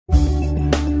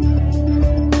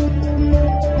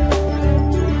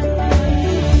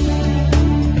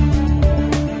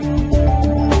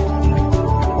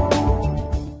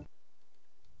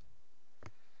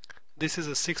This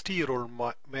is a 60-year-old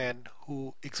man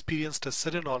who experienced a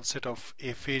sudden onset of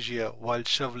aphasia while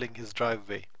shoveling his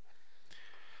driveway.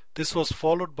 This was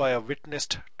followed by a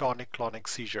witnessed tonic-clonic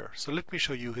seizure. So let me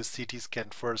show you his CT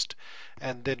scan first,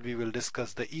 and then we will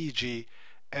discuss the EEG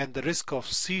and the risk of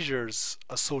seizures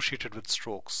associated with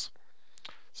strokes.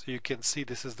 So you can see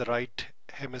this is the right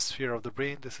hemisphere of the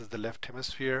brain, this is the left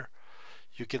hemisphere.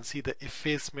 You can see the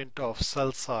effacement of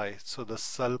sulci, so the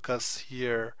sulcus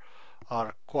here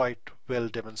are quite well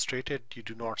demonstrated. You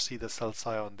do not see the sulci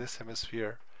on this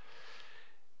hemisphere.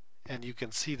 And you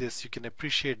can see this, you can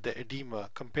appreciate the edema.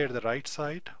 Compare the right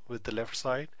side with the left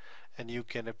side, and you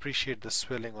can appreciate the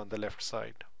swelling on the left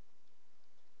side.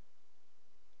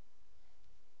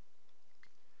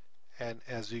 And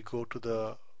as we go to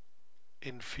the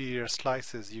inferior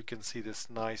slices, you can see this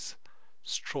nice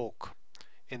stroke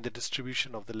in the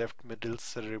distribution of the left middle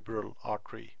cerebral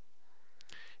artery.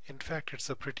 In fact, it's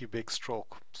a pretty big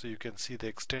stroke. So you can see the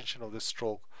extension of the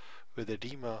stroke with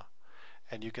edema,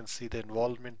 and you can see the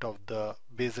involvement of the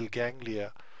basal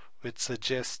ganglia, which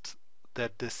suggests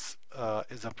that this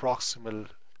is a proximal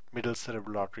middle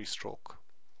cerebral artery stroke.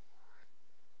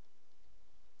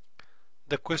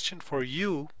 The question for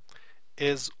you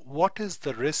is, what is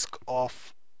the risk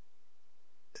of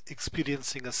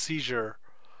experiencing a seizure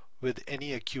with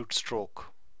any acute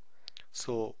stroke?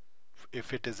 So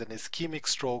if it is an ischemic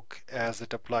stroke as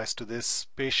it applies to this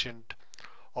patient,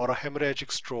 or a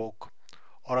hemorrhagic stroke,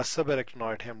 or a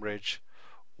subarachnoid hemorrhage,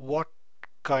 what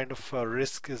kind of a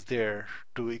risk is there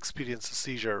to experience a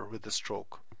seizure with the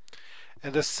stroke?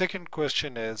 And the second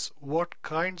question is, what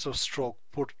kinds of stroke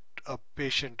put a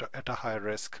patient at a high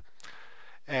risk?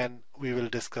 And we will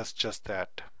discuss just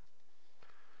that.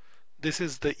 This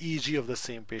is the EEG of the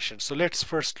same patient. So let's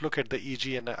first look at the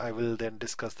EEG, and I will then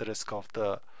discuss the risk of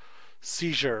the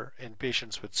seizure in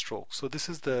patients with stroke. So this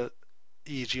is the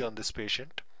EEG on this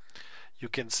patient. You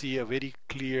can see a very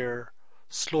clear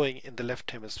slowing in the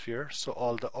left hemisphere. So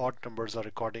all the odd numbers are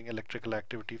recording electrical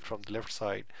activity from the left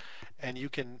side. And you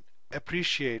can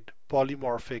appreciate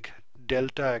polymorphic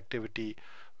delta activity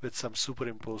with some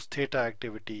superimposed theta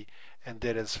activity, and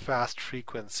there is fast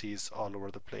frequencies all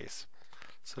over the place.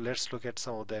 So let's look at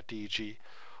some of that EEG.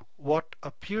 What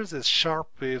appears as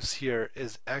sharp waves here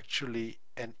is actually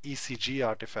an ECG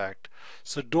artifact.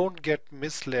 So don't get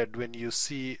misled when you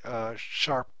see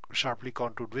sharply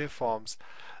contoured waveforms,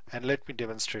 and let me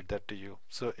demonstrate that to you.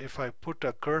 So if I put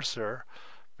a cursor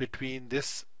between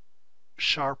this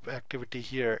sharp activity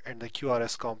here and the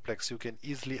QRS complex, you can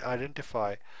easily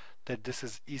identify that this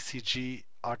is ECG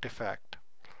artifact,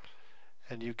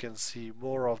 and you can see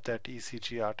more of that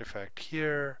ECG artifact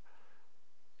here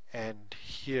and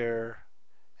here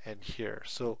and here.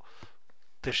 So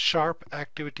the sharp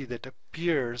activity that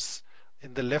appears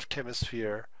in the left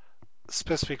hemisphere,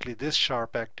 specifically this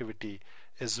sharp activity,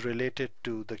 is related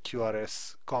to the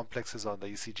QRS complexes on the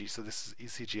ECG. So this is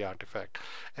ECG artifact.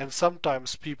 And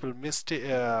sometimes people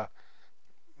are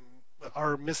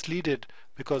misleaded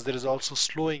because there is also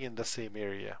slowing in the same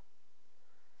area.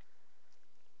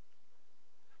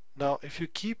 Now if you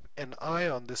keep an eye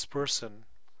on this person,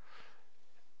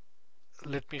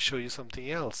 let me show you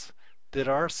something else. There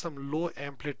are some low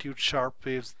amplitude sharp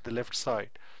waves on the left side.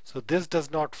 So this does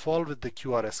not fall with the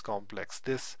QRS complex.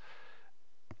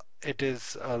 It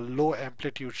is a low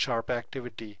amplitude sharp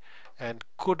activity and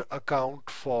could account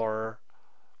for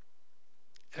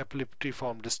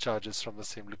epileptiform discharges from the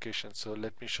same location. So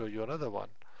let me show you another one.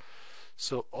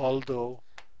 So although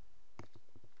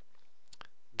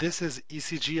this is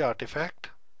ECG artifact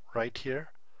right here,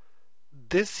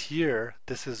 this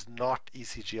is not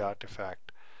ECG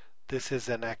artifact. This is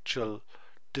an actual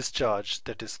discharge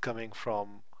that is coming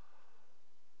from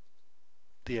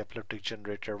the epileptic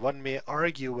generator. One may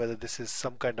argue whether this is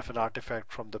some kind of an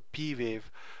artifact from the P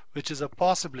wave, which is a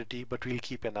possibility, but we'll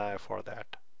keep an eye for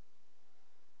that.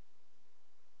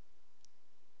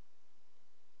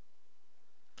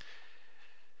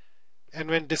 And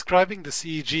when describing this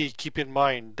EEG, keep in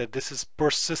mind that this is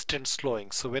persistent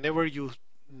slowing. So whenever you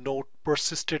note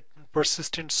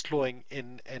persistent slowing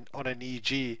on an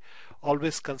EEG,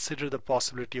 always consider the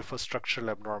possibility of a structural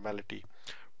abnormality.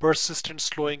 Persistent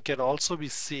slowing can also be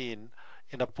seen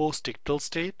in a post-ictal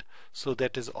state, so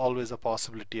that is always a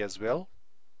possibility as well.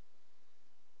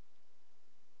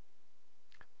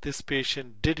 This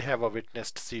patient did have a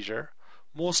witnessed seizure,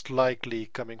 most likely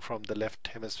coming from the left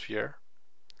hemisphere,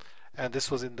 and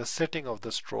this was in the setting of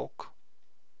the stroke,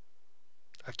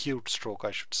 acute stroke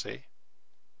I should say.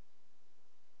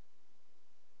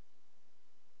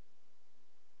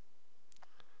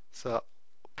 So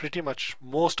pretty much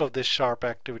most of this sharp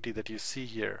activity that you see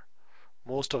here,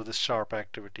 most of this sharp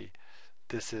activity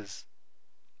this is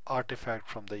artifact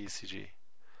from the ECG.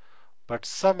 But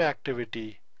some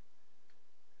activity,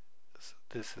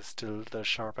 this is still the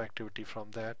sharp activity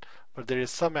from that, but there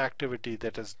is some activity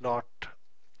that is not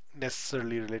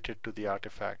necessarily related to the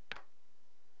artifact.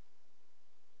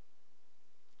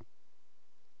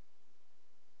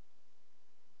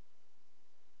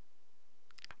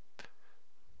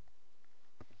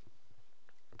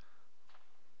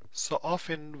 So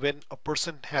often when a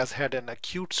person has had an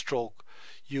acute stroke,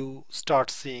 you start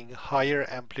seeing higher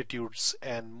amplitudes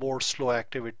and more slow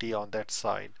activity on that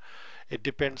side. It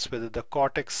depends whether the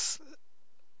cortex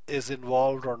is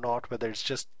involved or not, whether it's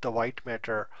just the white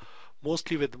matter.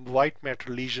 Mostly with white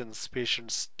matter lesions,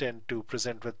 patients tend to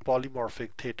present with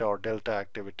polymorphic theta or delta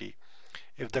activity.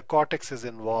 If the cortex is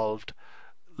involved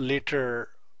later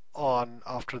on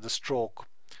after the stroke,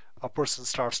 a person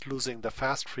starts losing the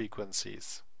fast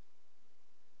frequencies.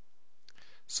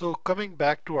 So coming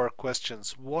back to our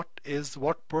questions, what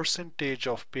percentage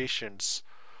of patients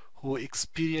who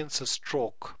experience a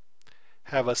stroke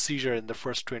have a seizure in the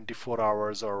first 24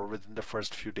 hours or within the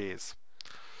first few days?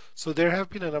 So there have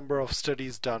been a number of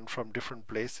studies done from different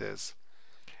places.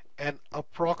 An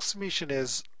approximation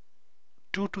is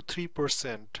 2 to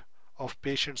 3% of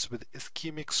patients with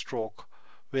ischemic stroke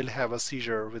will have a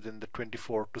seizure within the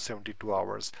 24 to 72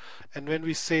 hours. And when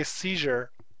we say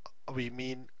seizure, we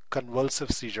mean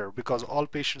convulsive seizure, because all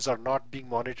patients are not being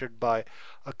monitored by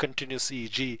a continuous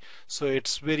EEG. So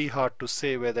it's very hard to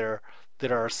say whether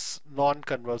there are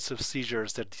non-convulsive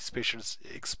seizures that these patients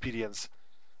experience,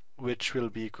 which will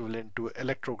be equivalent to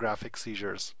electrographic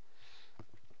seizures.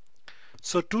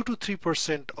 So 2 to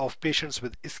 3% of patients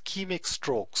with ischemic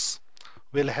strokes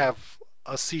will have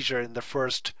a seizure in the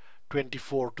first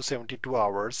 24 to 72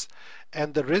 hours,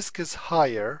 and the risk is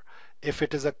higher if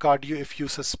if you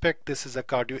suspect this is a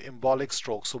cardioembolic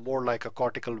stroke, so more like a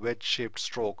cortical wedge-shaped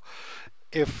stroke.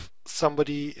 If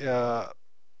somebody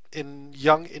in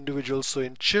young individuals, so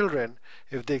in children,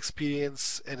 if they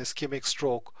experience an ischemic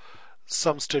stroke,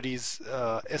 some studies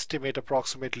estimate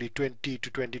approximately 20 to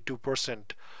 22%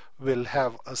 will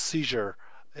have a seizure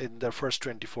in the first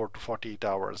 24 to 48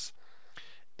 hours.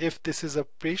 If this is a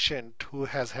patient who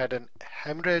has had an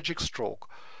hemorrhagic stroke,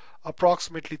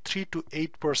 approximately 3 to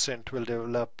 8% will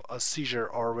develop a seizure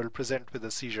or will present with a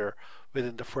seizure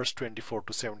within the first 24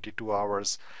 to 72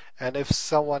 hours. And if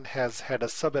someone has had a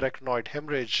subarachnoid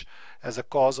hemorrhage as a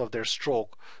cause of their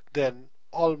stroke, then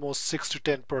almost 6 to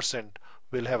 10%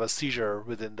 will have a seizure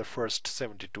within the first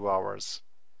 72 hours.